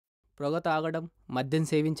పొగ తాగడం, మద్యం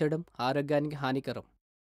సేవించడం ఆరోగ్యానికి హానికరం.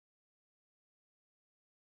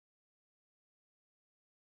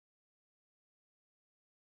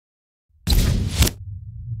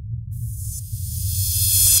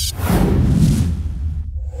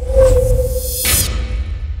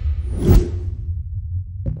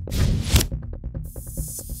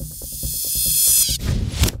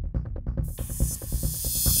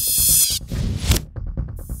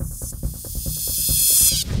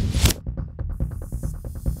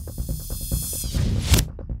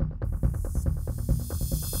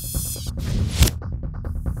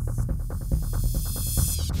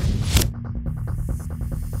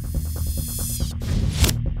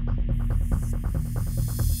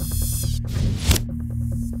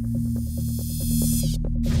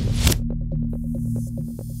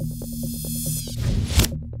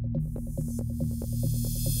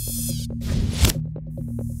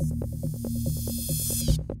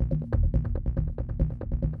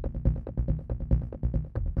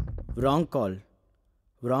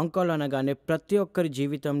 రాంగ్ కాల్ అనగానే ప్రతి ఒక్కరి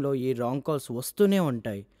జీవితంలో ఈ రాంగ్ కాల్స్ వస్తూనే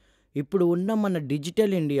ఉంటాయి. ఇప్పుడు ఉన్న మన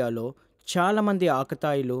డిజిటల్ ఇండియాలో చాలామంది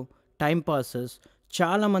ఆకతాయిలు, టైంపాసెస్,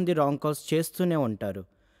 చాలామంది రాంగ్ కాల్స్ చేస్తూనే ఉంటారు.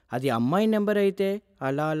 అది అమ్మాయి నెంబర్ అయితే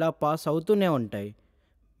అలా అలా పాస్ అవుతూనే ఉంటాయి.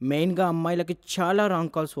 మెయిన్గా అమ్మాయిలకి చాలా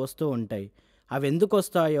రాంగ్ కాల్స్ వస్తూ ఉంటాయి. అవి ఎందుకు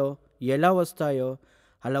వస్తాయో, ఎలా వస్తాయో,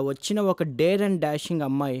 అలా వచ్చిన ఒక డేర్ అండ్ డాషింగ్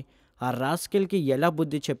అమ్మాయి ఆ రాస్కెల్కి ఎలా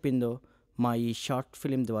బుద్ధి చెప్పిందో మా ఈ షార్ట్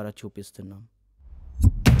ఫిలిం ద్వారా చూపిస్తున్నాం.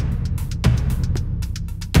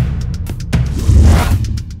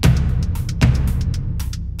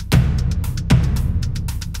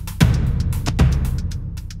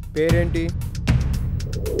 పేరేంటి?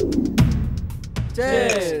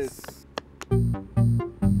 చెస్.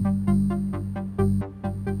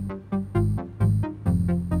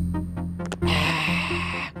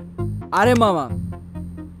 అరే మామ,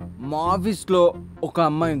 మా ఆఫీస్లో ఒక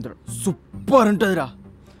అమ్మాయి ఉంటారు, సూపర్ ఉంటుందిరా.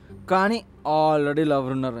 కానీ ఆల్రెడీ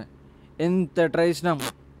లవర్ ఉన్నారు. ఎంత ట్రై చేసినా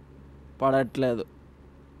పడట్లేదు.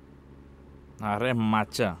 అరే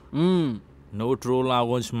మచ్చ, నువ్వు ట్రూ లవ్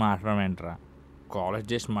గురించి మాట్లాడమేంట్రా? కాలేజ్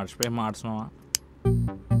చేసి మర్చిపోయి మార్చినావా?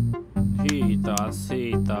 గీత,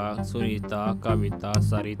 సీత, సునీత, కవిత,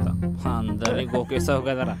 సరిత అందరికి ఒకేసావు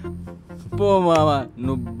కదరా. పో మామ,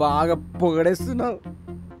 నువ్వు బాగా పొగడేస్తున్నావు.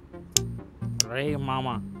 రే మామ,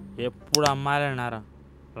 ఎప్పుడు అమ్మాయిలు అన్నారా?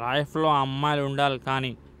 లైఫ్లో అమ్మాయిలు ఉండాలి,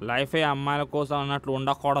 కానీ లైఫే అమ్మాయిల కోసం అన్నట్లు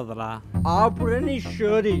ఉండకూడదురా. అప్పుడే నీ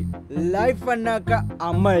షోరీ. లైఫ్ అన్నాక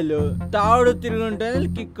అమ్మాయిలు తాడు తిరుగుంటుంది,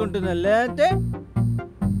 కిక్ ఉంటుంది. లేకపోతే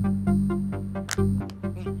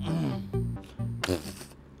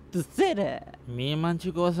మీ మంచి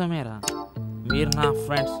కోసమేరా, మీరు నా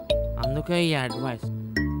ఫ్రెండ్స్, అందుకే ఈ అడ్వైస్.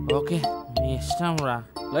 ఓకే, మీ ఇష్టం రా.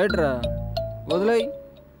 లైట్ రా, వదిలేయి.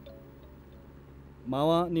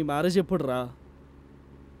 మావా, నీ మ్యారేజ్ ఎప్పుడు రా?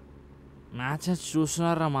 మ్యాచెస్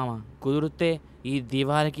చూస్తున్నారా మామ? కుదిరితే ఈ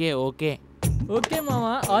దివాళికే. ఓకే ఓకే మామ,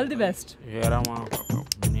 ఆల్ ది బెస్ట్. ఏరా మా,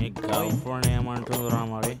 నీ గర్ల్ ఫ్రెండ్ ఏమంటుందిరా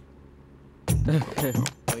మరి?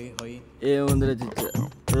 ఏముందిరా చిచ్చ,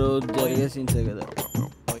 రోజు జరిగే సీన్సే కదా.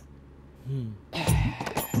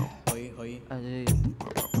 అదే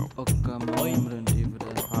ఒక్క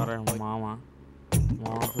అరే మామ,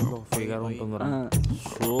 మా ఆఫీస్లో ఫిగర్ ఉంటుందిరా,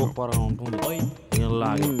 సూపర్గా ఉంటుంది.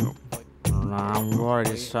 ఇలాగే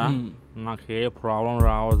నాకు ఏ ప్రాబ్లం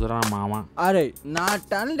రావద్దురా మామ. అరే నా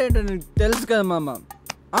టాలెంట్ ఏంటో నీకు తెలుసు కదా మామ.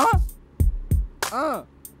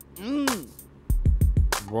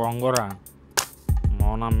 బొంగురా,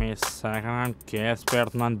 మొన్న మీ సెకండ్ హ్యాండ్ కేసు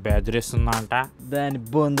పెడుతుందని బెదిరిస్తుందా అంట. దాని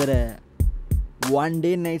బొందరే, 1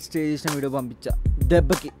 డే నైట్ స్టే చేసిన వీడియో పంపించా,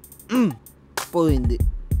 దెబ్బకి పోయింది.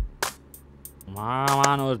 మామా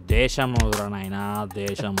నువ్వు దేశం వదురా నాయనా,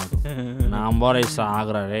 దేశం వదు. నంబర్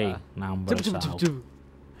సాగరా రే, నంబర్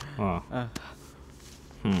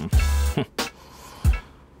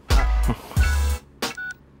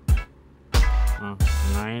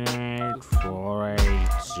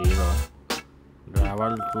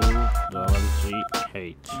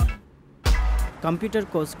కంప్యూటర్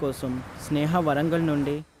కోర్స్ కోసం స్నేహ వరంగల్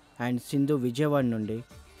నుండి అండ్ సింధు విజయవాడ నుండి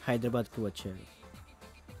హైదరాబాద్కి వచ్చారు.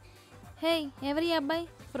 హే, ఎవరి అబ్బాయి?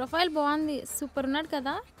 ప్రొఫైల్ బాగుంది, సూపర్ ఉన్నాడు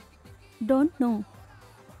కదా. Don't know.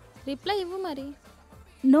 రిప్లై ఇవ్వు మరి.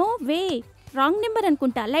 నో వే, రాంగ్ నెంబర్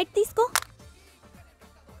అనుకుంటా. లైట్ తీసుకో.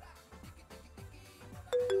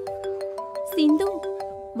 సింధు,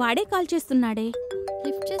 వాడే కాల్ చేస్తున్నాడే.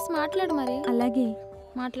 లిఫ్ట్ చేసి మాట్లాడు మరి. అలాగే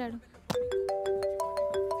మాట్లాడు.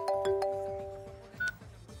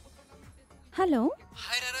 Hello.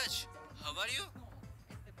 Hi Raj, how are you?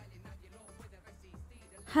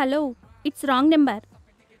 Hello, it's wrong number.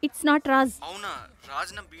 It's not Raj. అవునా?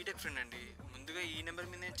 రాజ్ నా బీటెక్ ఫ్రెండ్ అండి, ముందు ముందుగా ఈ నెంబర్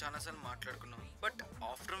మీద నేను చాలాసార్లు మాట్లాడుకున్నాం, బట్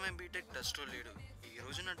ఆఫ్టర్ మై బీటెక్ టచ్లో లేడు. ఈ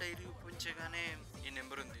రోజు నా డైరీ ఉపయోగించగానే ఈ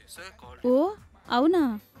నెంబర్ ఉంది, సో కాల్. ఓ అవునా,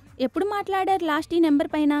 ఎప్పుడు మాట్లాడారు లాస్ట్ ఈ నెంబర్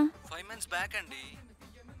పైన? 5 months బ్యాక్ అండి.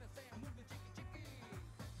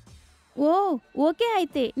 ఓ ఓకే,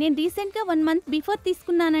 అయితే నేను రీసెంట్గా 1 month బిఫోర్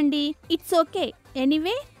తీసుకున్నానండి. It's okay.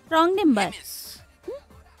 Anyway wrong number.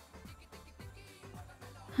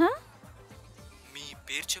 మీ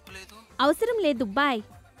పేరు చెప్పలేదు. అవసరం లేదు, బాయ్.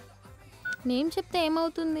 నేమ్ చెప్తే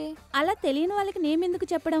ఏమవుతుంది? అలా తెలియని వాళ్ళకి నేమ్ ఎందుకు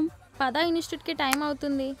చెప్పడం? పద, ఇన్స్టిట్యూట్కి టైం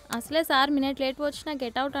అవుతుంది. అసలే సార్ మినిట్ లేట్ వచ్చినా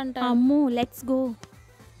గెట్ అవుట్ అంటారు. అమ్మో, లెట్స్ గో.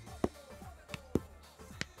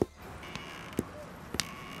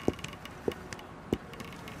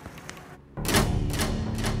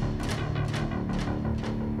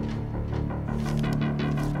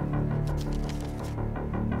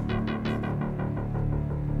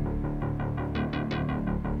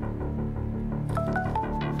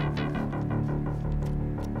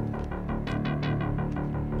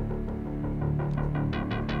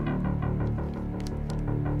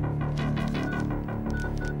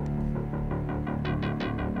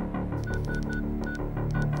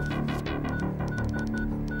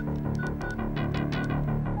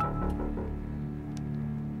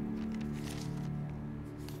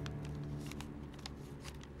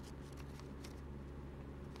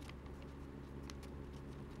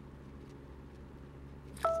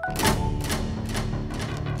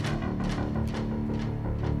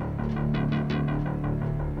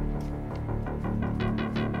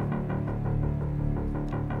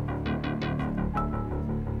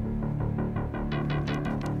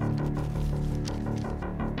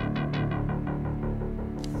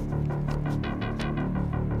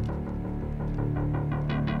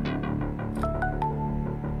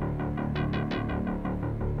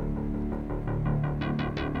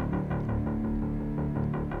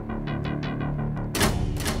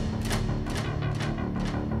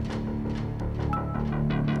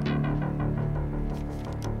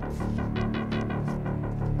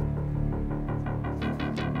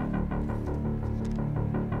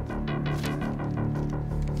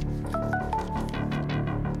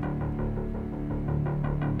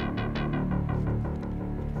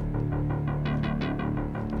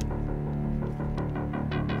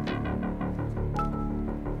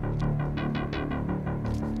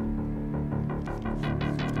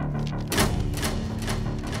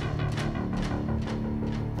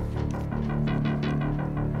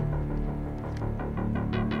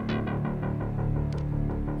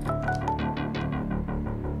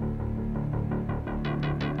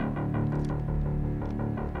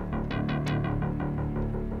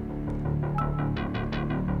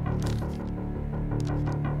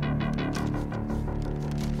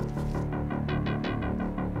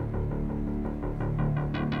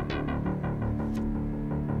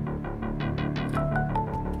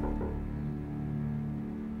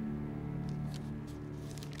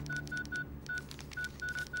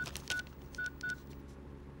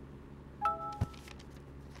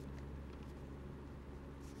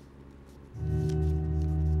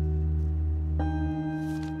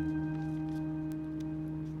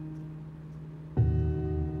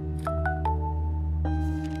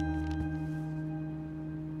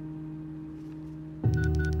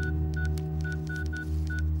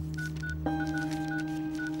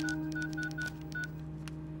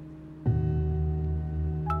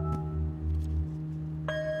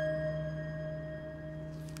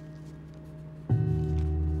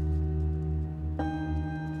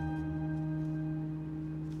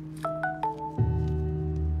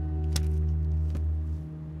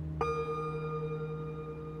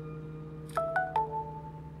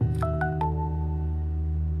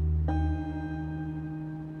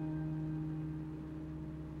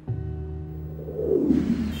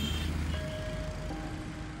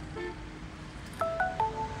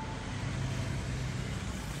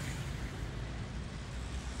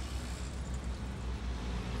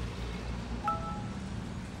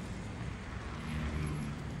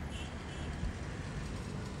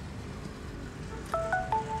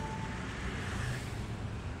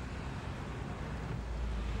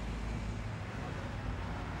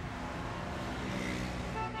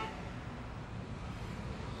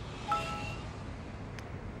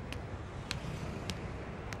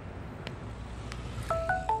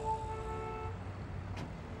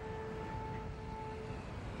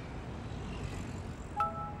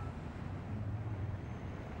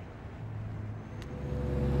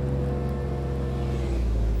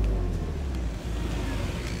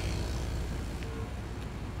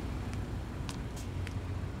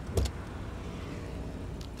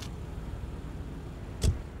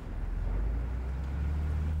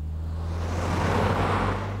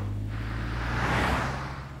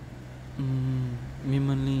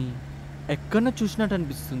 ఎక్కడన్నా చూసినట్టు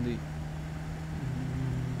అనిపిస్తుంది.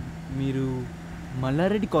 మీరు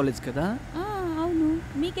మల్లారెడ్డి కాలేజ్ కదా? అవును,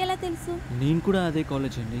 మీకెలా తెలుసు? నేను కూడా అదే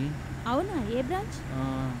కాలేజ్ అండి. అవునా, ఏ బ్రాంచ్?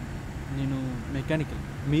 నేను మెకానికల్.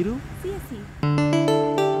 మీరు? సిఎస్సి.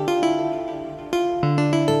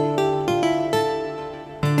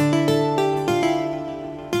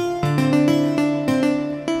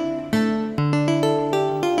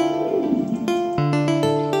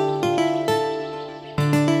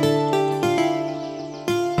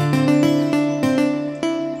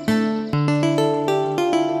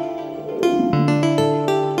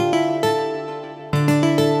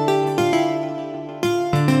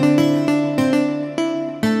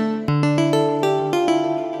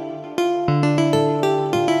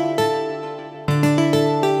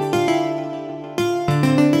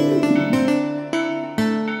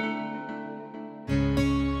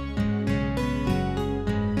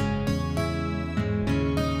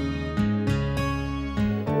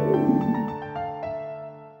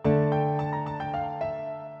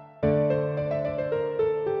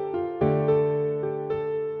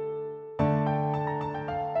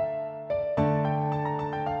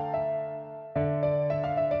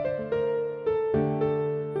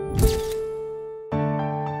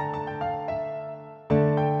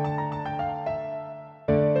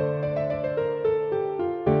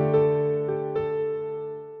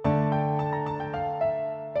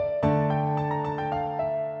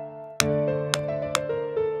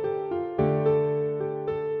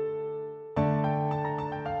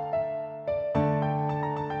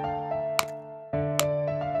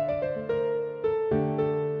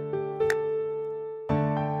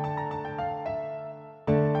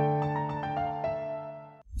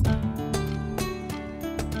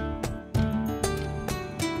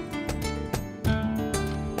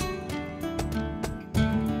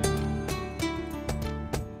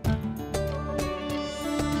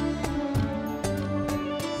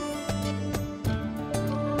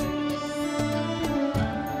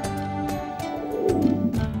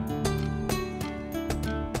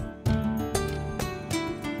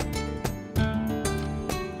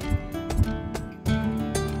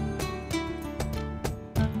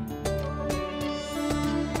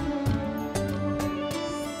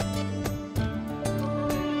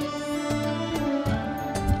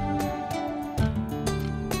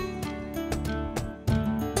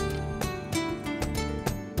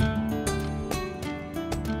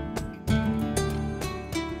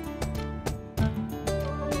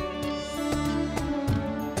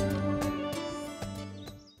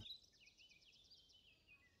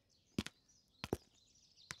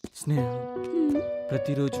 స్నేహ,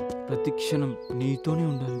 ప్రతిరోజు ప్రతి క్షణం నీతోనే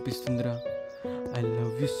ఉండాలనిపిస్తుందిరా. I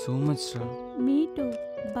love you so much రా. మీ టూ.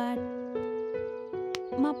 బట్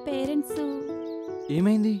మా పేరెంట్స్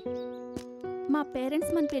ఏమైంది? మా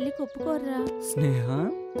పేరెంట్స్ మన పెళ్ళికి ఒప్పుకోర్రా. స్నేహ,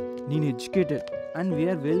 నేను educated and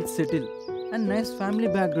we are well settle and nice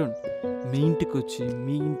family background. మీ ఇంటికి వచ్చి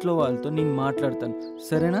మీ ఇంట్లో వాళ్ళతో నేను మాట్లాడతాను,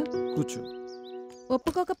 సరేనా? కూర్చో.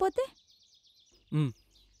 ఒప్పుకోకపోతే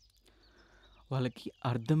వాళ్ళకి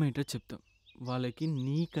అర్థమయ్యేటో చెప్తాం. వాళ్ళకి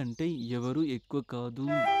నీకంటే ఎవరు ఎక్కువ కాదు.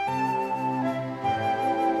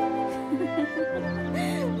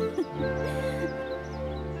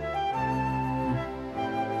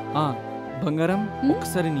 బంగారం,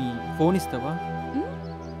 ఒకసారి నీ ఫోన్ ఇస్తావా?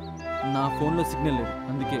 నా ఫోన్లో సిగ్నల్ లేదు,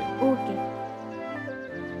 అందుకే. ఓకే.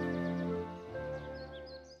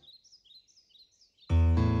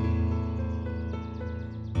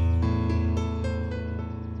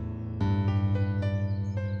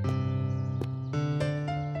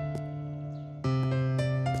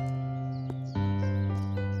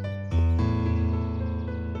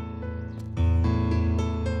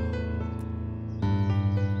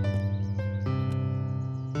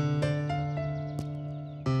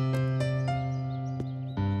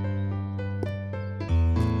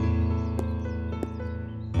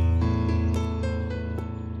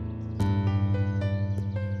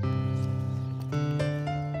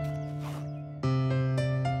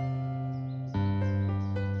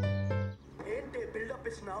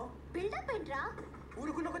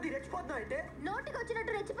 ఊరుకున్న కొద్ది రెచ్చిపోతున్నావు అంటే? నోటికి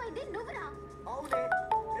వచ్చినట్టు రెచ్చిపోయింది నువ్వురా. అవునే,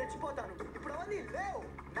 రెచ్చిపోతాను. ఇప్పుడు అవన్నీ లేవు.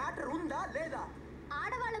 మ్యాటర్ ఉందా లేదా?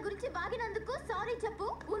 ఆడవాళ్ళ గురించి బాగినందుకు సారీ చెప్పు,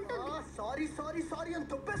 ఉంటుంది. సారీ సారీ సారీ అని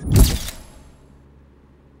తొప్పేసి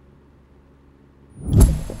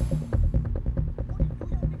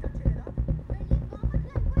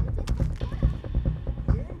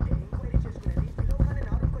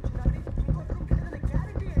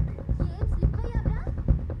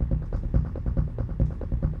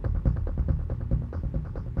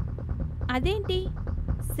అదేంటి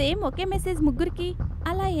సేమ్ ఒకే మెసేజ్ ముగ్గురికి,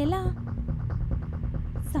 అలా ఎలా?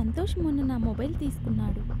 సంతోష్ మొన్న నా మొబైల్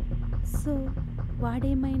తీసుకున్నాడు. సో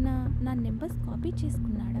వాడేమైనా నా నెంబర్స్ కాపీ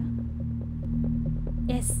చేసుకున్నాడా?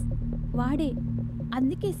 ఎస్, వాడే.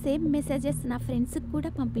 అందుకే సేమ్ మెసేజెస్ నా ఫ్రెండ్స్కి కూడా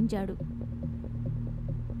పంపించాడు.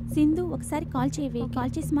 సింధు, ఒకసారి కాల్ చేయవే.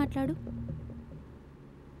 కాల్ చేసి మాట్లాడు.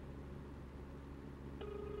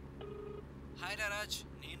 హాయ్ రాజ్,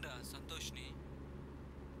 నేను రా సంతోష్ని.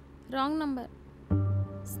 Wrong number.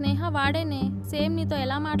 స్నేహ వాడేనే. సేమ్ నీతో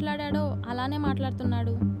ఎలా మాట్లాడాడో అలానే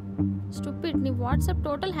మాట్లాడుతున్నాడు. స్టూపిడ్, నీ వాట్సాప్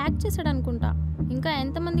టోటల్ హ్యాక్ చేశాడు అనుకుంటా. ఇంకా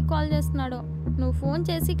ఎంతమందికి కాల్ చేస్తున్నాడో. నువ్వు ఫోన్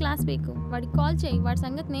చేసి క్లాస్ పీకు, వాడికి కాల్ చేయి. వాడి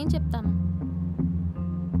సంగతి నేను చెప్తాను.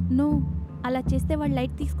 నో, అలా చేస్తే వాడు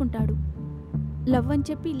లైట్ తీసుకుంటాడు. లవ్ అని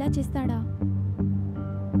చెప్పి ఇలా చేస్తాడా?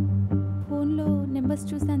 ఫోన్లో నెంబర్స్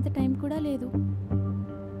చూసేంత టైం కూడా లేదు.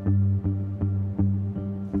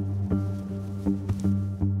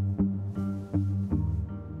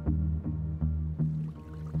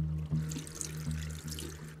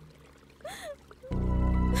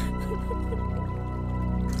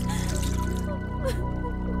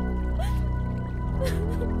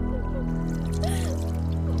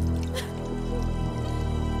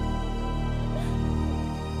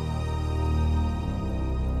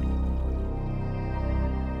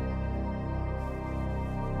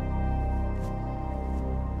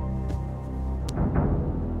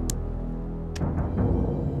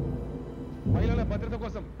 భద్రత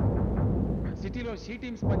కోసం సిటీలో షీ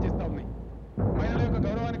టీమ్స్ పనిచేస్తూ ఉన్నాయి. మహిళల యొక్క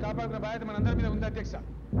గౌరవాన్ని కాపాడుకునే బాధ్యత మనందరి మీద ఉంది అధ్యక్ష.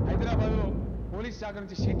 హైదరాబాద్లో పోలీస్ శాఖ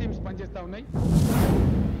నుంచి షీ టీమ్స్ పనిచేస్తూ ఉన్నాయి.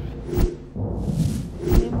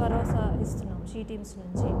 మేము భరోసా ఇస్తున్నాం షీ టీమ్స్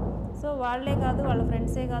నుంచి. సో వాళ్ళే కాదు, వాళ్ళ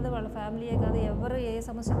ఫ్రెండ్సే కాదు, వాళ్ళ ఫ్యామిలీయే కాదు, ఎవరు ఏ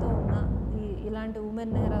సమస్యతో ఉన్నా ఇలాంటి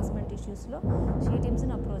ఉమెన్ హెరాస్మెంట్ ఇష్యూస్లో షీ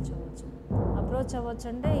టీమ్స్ని అప్రోచ్ అవ్వచ్చు.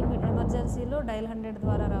 అంటే ఎమర్జెన్సీలో డైల్ 100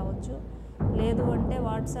 ద్వారా రావచ్చు. లేదు అంటే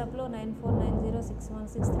వాట్సాప్లో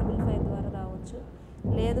 9490616555 ద్వారా రావచ్చు.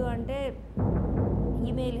 లేదు అంటే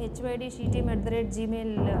ఈమెయిల్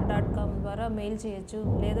hydshiteam@gmail.com ద్వారా మెయిల్ చేయొచ్చు.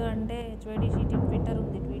 లేదు అంటే hydshiteam ట్విట్టర్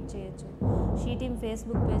ఉంది, ట్వీట్ చేయొచ్చు. షీటీమ్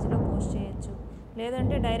ఫేస్బుక్ పేజ్లో పోస్ట్ చేయొచ్చు.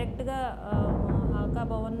 లేదంటే డైరెక్ట్గా HACA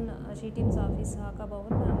Bhavan SHE Teams office, HACA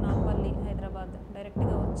Bhavan, Nagapalli, Hyderabad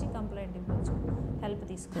డైరెక్ట్గా వచ్చి కంప్లైంట్ ఇవ్వచ్చు, హెల్ప్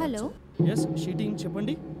తీసుకోవచ్చు. హలో, ఎస్ షీటింగ్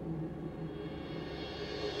చెప్పండి.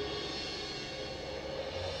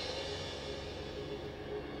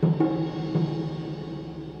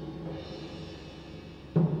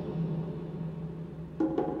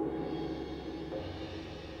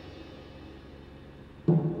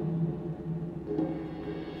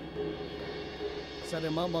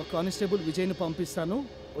 సరేమ్మా, మా కానిస్టేబుల్ విజయ్ని పంపిస్తాను,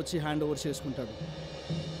 వచ్చి హ్యాండ్ ఓవర్ చేసుకుంటాడు.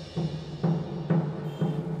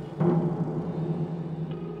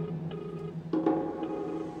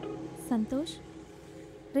 సంతోష్,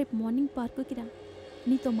 రేపు మార్నింగ్ పార్కుకి రా,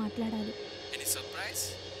 నీతో మాట్లాడాలి. Any surprise?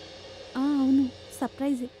 అవును,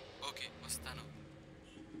 సర్ప్రైజే. ఓకే, వస్తాను.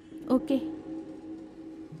 ఓకే.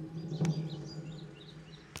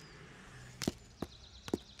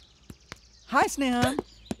 హాయ్ స్నేహ,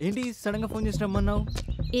 ఏంటి సడన్గా ఫోన్ చేసి రమ్మన్నావు?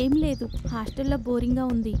 ఏం లేదు, హాస్టల్లో బోరింగ్గా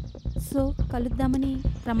ఉంది, సో కలుద్దామని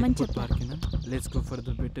రమ్మని చెప్పు. Let's go for the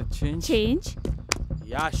better change. Change?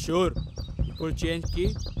 Yeah sure. ఇప్పుడు చేంజ్కి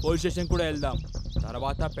పోలీస్ స్టేషన్ కూడా వెళ్దాం.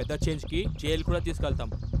 తర్వాత పెద్ద చేంజ్కి జైలు కూడా తీసుకెళ్తాం.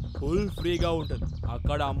 ఫుల్ ఫ్రీగా ఉంటుంది.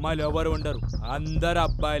 అక్కడ అమ్మాయిలు ఎవరు ఉండరు, అందరు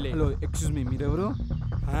అబ్బాయిలే. హలో, ఎక్స్క్యూజ్ మీ, మీరెవరు?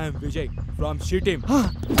 I'm Vijay from she team.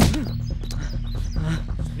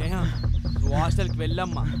 స్నేహ, నువ్వు హాస్టల్కి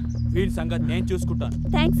వెళ్ళమ్మా, వీడి సంగతి నేను చూసుకుంటాను.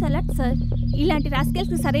 Thanks a lot sir. ఇలాంటి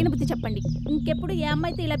రాస్కెల్స్కి సరైన బుద్ధి చెప్పండి, ఇంకెప్పుడు ఏ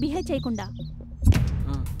అమ్మాయితో ఇలా బిహేవ్ చేయకుండా.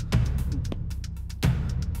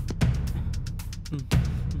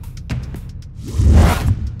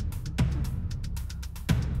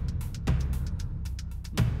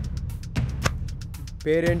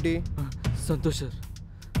 పేరేంటి? సంతోష్ సార్.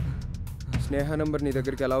 స్నేహ నంబర్ నీ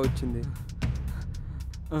దగ్గరికి ఎలా వచ్చింది?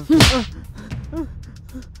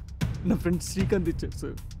 నా ఫ్రెండ్ శ్రీకాంత్ ఇచ్చాడు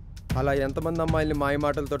సార్. అలా ఎంతమంది అమ్మాయిల్ని మాయ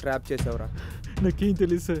మాటలతో ట్రాప్ చేసావురా? నాకేం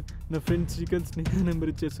తెలియదు సార్. నా ఫ్రెండ్ శ్రీకాంత్ స్నేహ నెంబర్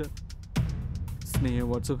ఇచ్చారు సార్. స్నేహ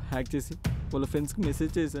వాట్సాప్ హ్యాక్ చేసి వాళ్ళ ఫ్రెండ్స్కి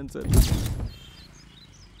మెసేజ్ చేశాను సార్.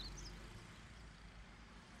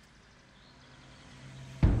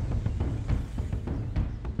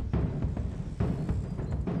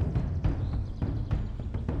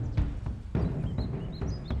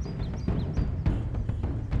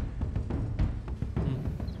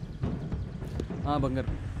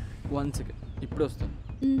 బంగారు, 1 సెకండ్, ఇప్పుడు వస్తాను.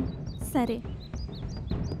 సరే.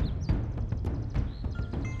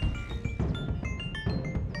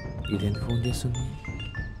 ఇదేంటి ఫోన్ చేస్తుంది?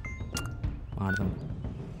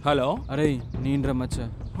 హలో. అరే నేను రమ్మచ్చా.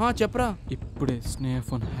 చెప్పరా. ఇప్పుడే స్నేహ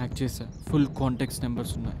ఫోన్ హ్యాక్ చేశా. ఫుల్ కాంటాక్ట్స్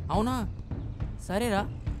నెంబర్స్ ఉన్నాయి. అవునా? సరేరా,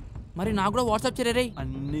 మరి నాకు కూడా వాట్సాప్ చేయరే.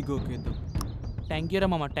 అన్నీ గోకేద్దాం. థ్యాంక్ యూ రా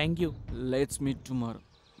మామ, thank you. Let's meet tomorrow.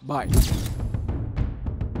 Bye.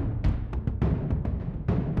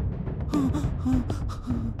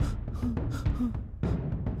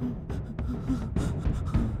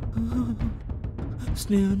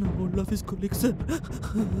 స్నేహ నా ఓల్డ్ ఆఫీస్ కొలీగ్ సార్.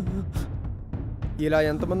 ఇలా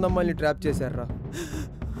ఎంతమంది అమ్మాయిని ట్రాప్ చేశారా?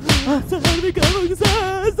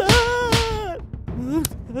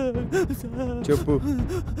 చెప్పు.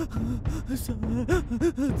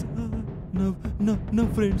 నా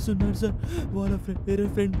ఫ్రెండ్స్ ఉన్నారు సార్, వాళ్ళ వేరే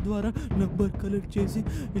ఫ్రెండ్ ద్వారా నంబర్ కలెక్ట్ చేసి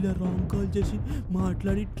ఇలా రాంగ్ కాల్ చేసి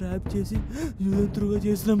మాట్లాడి ట్రాప్ చేసి యూత్రుగా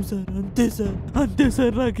చేసినాం సార్. అంతే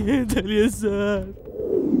సార్, నాకేం తెలియదు sir.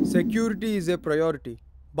 Security is a priority,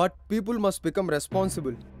 but people must become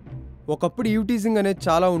responsible. ఒకప్పుడు ఈవ్టీజింగ్ అనేది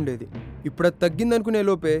చాలా ఉండేది, ఇప్పుడు అది తగ్గిందనుకునే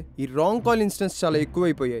లోపే ఈ రాంగ్ కాల్ ఇన్సిడెంట్స్ చాలా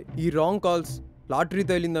ఎక్కువైపోయాయి. ఈ రాంగ్ కాల్స్ లాటరీ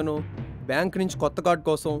తేలిందనో, బ్యాంక్ నుంచి కొత్త కార్డ్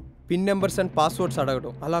కోసం పిన్ నెంబర్స్ అండ్ పాస్వర్డ్స్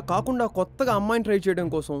అడగడం, అలా కాకుండా కొత్తగా అమ్మాయిని ట్రై చేయడం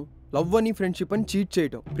కోసం లవ్ అని ఫ్రెండ్షిప్ అని చీట్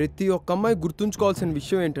చేయడం. ప్రతి ఒక్క అమ్మాయి గుర్తుంచుకోవాల్సిన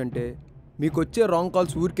విషయం ఏంటంటే, మీకు వచ్చే రాంగ్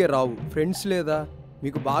కాల్స్ ఊరికే రావు. ఫ్రెండ్స్ లేదా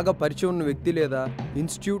మీకు బాగా పరిచయం ఉన్న వ్యక్తి లేదా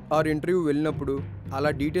ఇన్స్టిట్యూట్ ఆర్ ఇంటర్వ్యూ వెళ్ళినప్పుడు అలా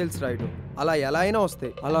డీటెయిల్స్ రాయడం, అలా ఎలా అయినా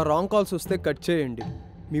వస్తాయి. అలా రాంగ్ కాల్స్ వస్తే కట్ చేయండి.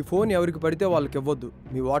 మీ ఫోన్ ఎవరికి పడితే వాళ్ళకి ఇవ్వద్దు.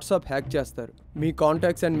 మీ వాట్సాప్ హ్యాక్ చేస్తారు, మీ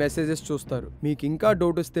కాంటాక్ట్స్ అండ్ మెసేజెస్ చూస్తారు. మీకు ఇంకా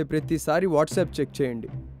డౌట్ వస్తే ప్రతిసారి వాట్సాప్ చెక్ చేయండి.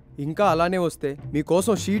 ఇంకా అలానే వస్తే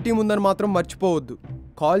మీకోసం టీం ఉందని మాత్రం మర్చిపోవద్దు.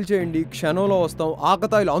 కాల్ చేయండి, క్షణంలో వస్తాం,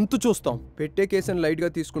 ఆకతాయిలు అంతు చూస్తాం. పెట్టే కేసుని లైట్గా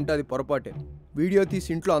తీసుకుంటే అది పొరపాటే. వీడియో తీసి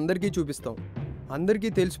ఇంట్లో అందరికీ చూపిస్తాం.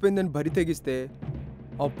 అందరికీ తెలిసిపోయిందని బరి తెగిస్తే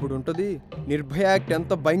అప్పుడు ఉంటుంది నిర్భయ యాక్ట్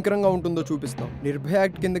ఎంత భయంకరంగా ఉంటుందో చూపిస్తాం. నిర్భయ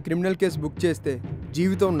యాక్ట్ కింద క్రిమినల్ కేసు బుక్ చేస్తే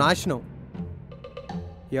జీవితం నాశనం.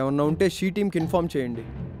 ఏమన్నా ఉంటే టీంకి ఇన్ఫార్మ్ చేయండి.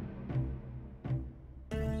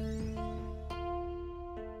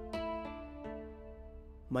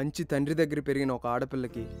 మంచి తండ్రి దగ్గర పెరిగిన ఒక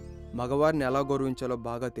ఆడపిల్లకి మగవారిని ఎలా గౌరవించాలో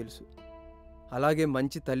బాగా తెలుసు. అలాగే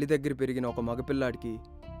మంచి తల్లి దగ్గర పెరిగిన ఒక మగపిల్లాడికి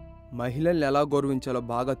మహిళల్ని ఎలా గౌరవించాలో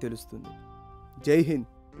బాగా తెలుస్తుంది. జై హింద్.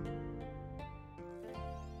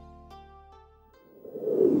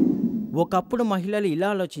 ఒకప్పుడు మహిళలు ఇలా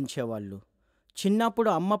ఆలోచించేవాళ్ళు. చిన్నప్పుడు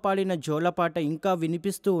అమ్మ పాడిన జోలపాట ఇంకా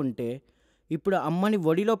వినిపిస్తూ ఉంటే ఇప్పుడు అమ్మని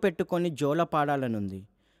ఒడిలో పెట్టుకొని జోల పాడాలనుంది.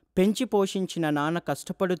 పెంచి పోషించిన నాన్న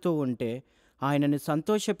కష్టపడుతూ ఉంటే ఆయనని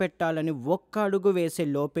సంతోషపెట్టాలని ఒక్క అడుగు వేసే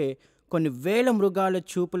లోపే కొన్ని వేల మృగాల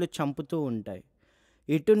చూపులు చంపుతూ ఉంటాయి.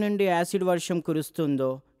 ఎటు నుండి యాసిడ్ వర్షం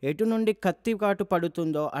కురుస్తుందో, ఎటు నుండి కత్తి కాటు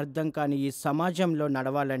పడుతుందో అర్థం కాని ఈ సమాజంలో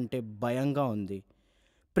నడవాలంటే భయంగా ఉంది.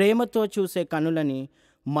 ప్రేమతో చూసే కనులని,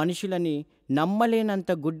 మనుషులని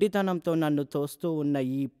నమ్మలేనంత గుడ్డితనంతో నన్ను తోస్తూ ఉన్న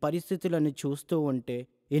ఈ పరిస్థితులను చూస్తూ ఉంటే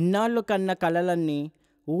ఇన్నాళ్ళు కన్న కలలన్నీ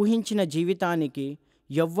ఊహించిన జీవితానికి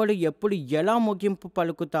ఎవ్వడు ఎప్పుడు ఎలా ముగింపు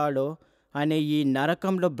పలుకుతాడో అనే ఈ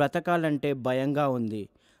నరకంలో బ్రతకాలంటే భయంగా ఉంది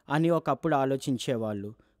అని ఒకప్పుడు ఆలోచించేవాళ్ళు.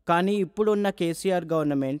 కానీ ఇప్పుడున్న కేసీఆర్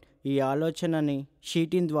గవర్నమెంట్ ఈ ఆలోచనని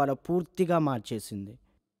షీటింగ్ ద్వారా పూర్తిగా మార్చేసింది.